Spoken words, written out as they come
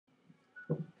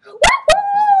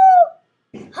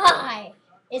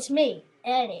It's me,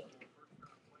 Eddie.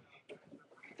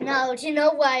 Now, do you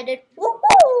know why I did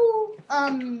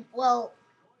woohoo? Well,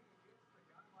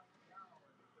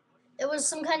 it was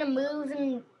some kind of move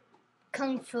in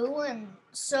Kung Fu, and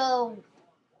so...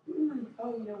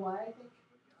 Oh, you know why, I think?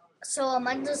 So,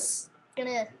 I'm just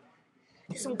gonna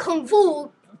do some Kung Fu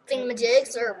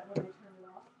thingamajigs, or...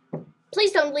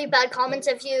 Please don't leave bad comments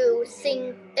if you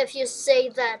say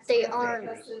that they aren't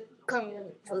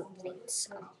Kung Fu things.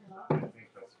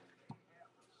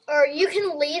 Or you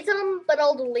can leave them, but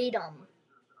I'll delete them.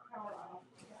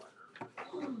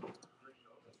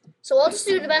 So I'll just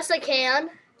do the best I can.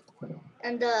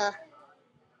 And,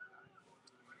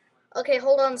 okay,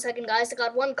 hold on a second, guys. I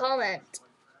got one comment.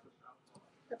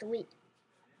 Got the week.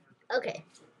 Okay.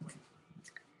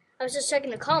 I was just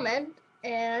checking the comment,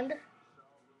 and...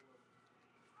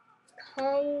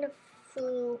 Kung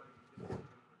Fu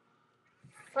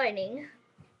fighting.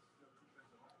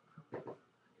 There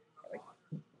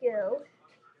we go.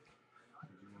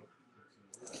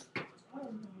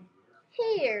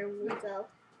 Here we go.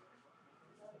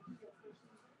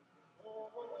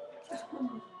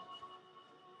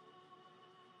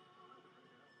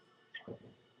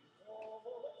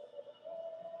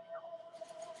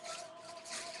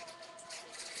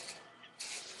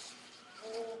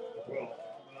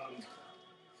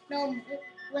 No,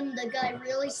 when the guy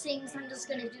really sings, I'm just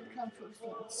gonna do the Kung Fu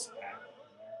things.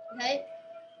 Okay?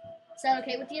 Is that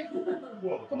okay with you?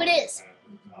 Hope it is.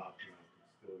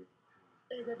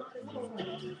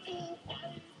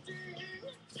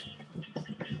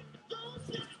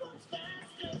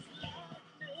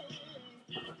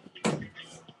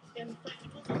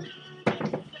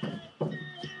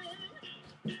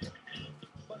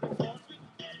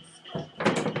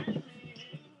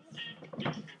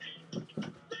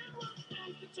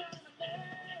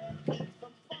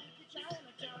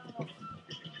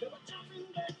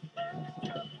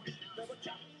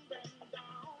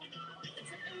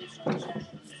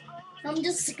 I'm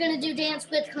just gonna do dance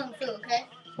with Kung Fu, okay?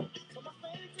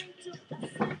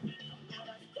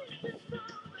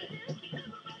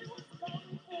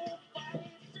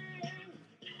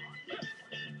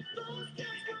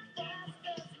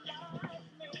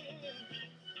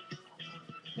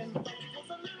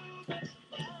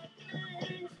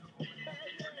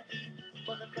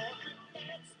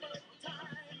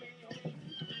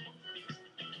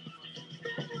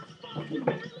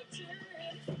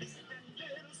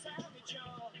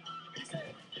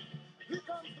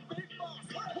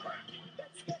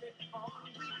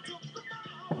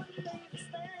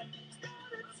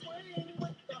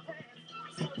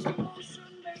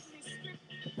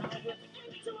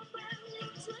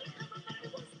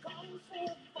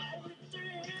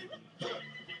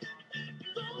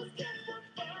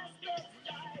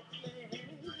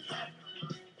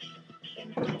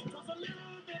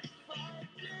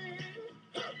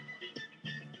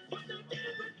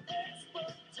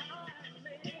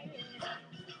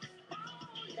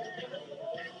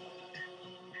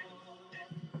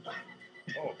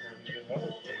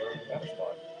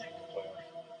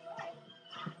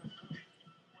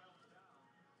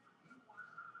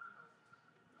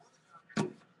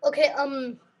 Okay,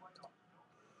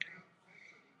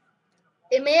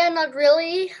 it may not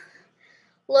really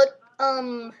look,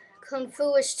 Kung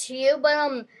Fu-ish to you,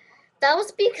 but, that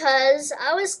was because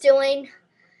I was doing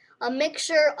a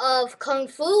mixture of Kung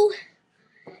Fu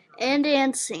and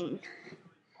dancing.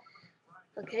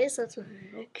 Okay, so that's a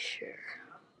mixture.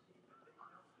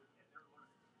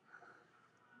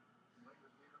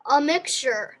 A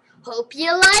mixture. Hope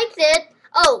you liked it.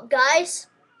 Oh, guys,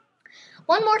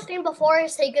 one more thing before I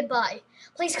say goodbye.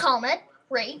 Please comment,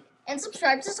 rate, and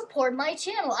subscribe to support my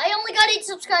channel. I only got 8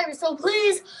 subscribers, so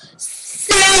please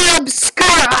subscribe.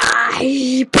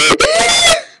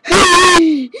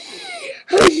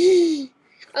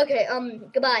 Okay,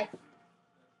 goodbye.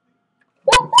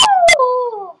 Woohoo!